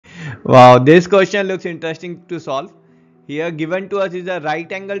Wow, this question looks interesting to solve. Here given to us is a right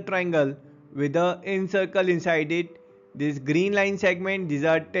angle triangle with a in circle inside it. This green line segment, these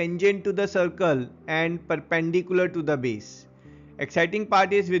are tangent to the circle and perpendicular to the base. Exciting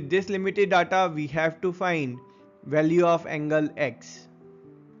part is with this limited data we have to find value of angle x.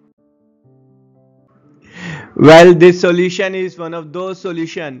 Well, this solution is one of those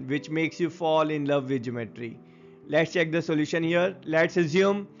solutions which makes you fall in love with geometry. Let's check the solution here. Let's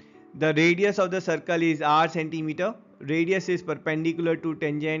assume the radius of the circle is r centimeter. Radius is perpendicular to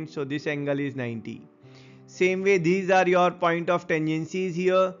tangent, so this angle is 90. Same way, these are your point of tangencies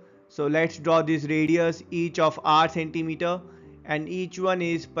here. So let's draw this radius each of r centimeter and each one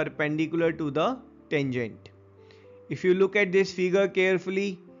is perpendicular to the tangent. If you look at this figure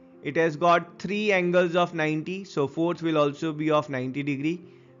carefully, it has got three angles of 90, so fourth will also be of 90 degree.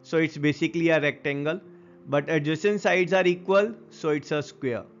 So it's basically a rectangle, but adjacent sides are equal, so it's a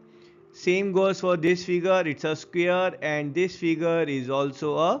square. Same goes for this figure, it's a square, and this figure is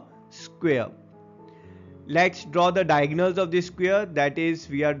also a square. Let's draw the diagonals of this square. That is,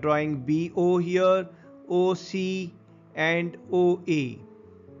 we are drawing BO here, OC and OA.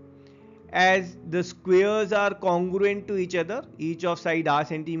 As the squares are congruent to each other, each of side r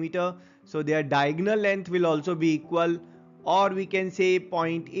centimeter, so their diagonal length will also be equal, or we can say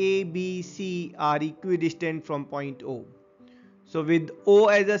point A, B, C are equidistant from point O. So with O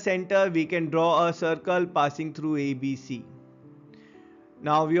as a center, we can draw a circle passing through ABC.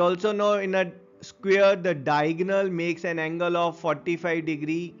 Now we also know in a square the diagonal makes an angle of 45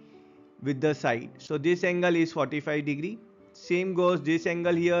 degree with the side. So this angle is 45 degree. Same goes, this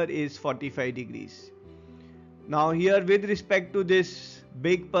angle here is 45 degrees. Now here with respect to this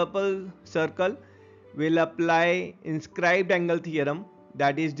big purple circle, we'll apply inscribed angle theorem.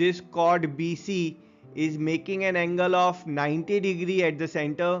 That is, this chord BC is making an angle of 90 degree at the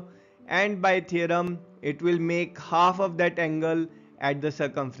center, and by theorem it will make half of that angle at the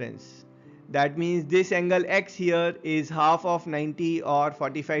circumference. That means this angle x here is half of 90 or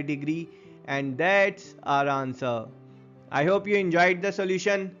 45 degree, and that's our answer. I hope you enjoyed the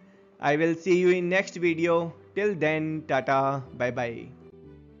solution. I will see you in next video. Till then, tata, bye bye.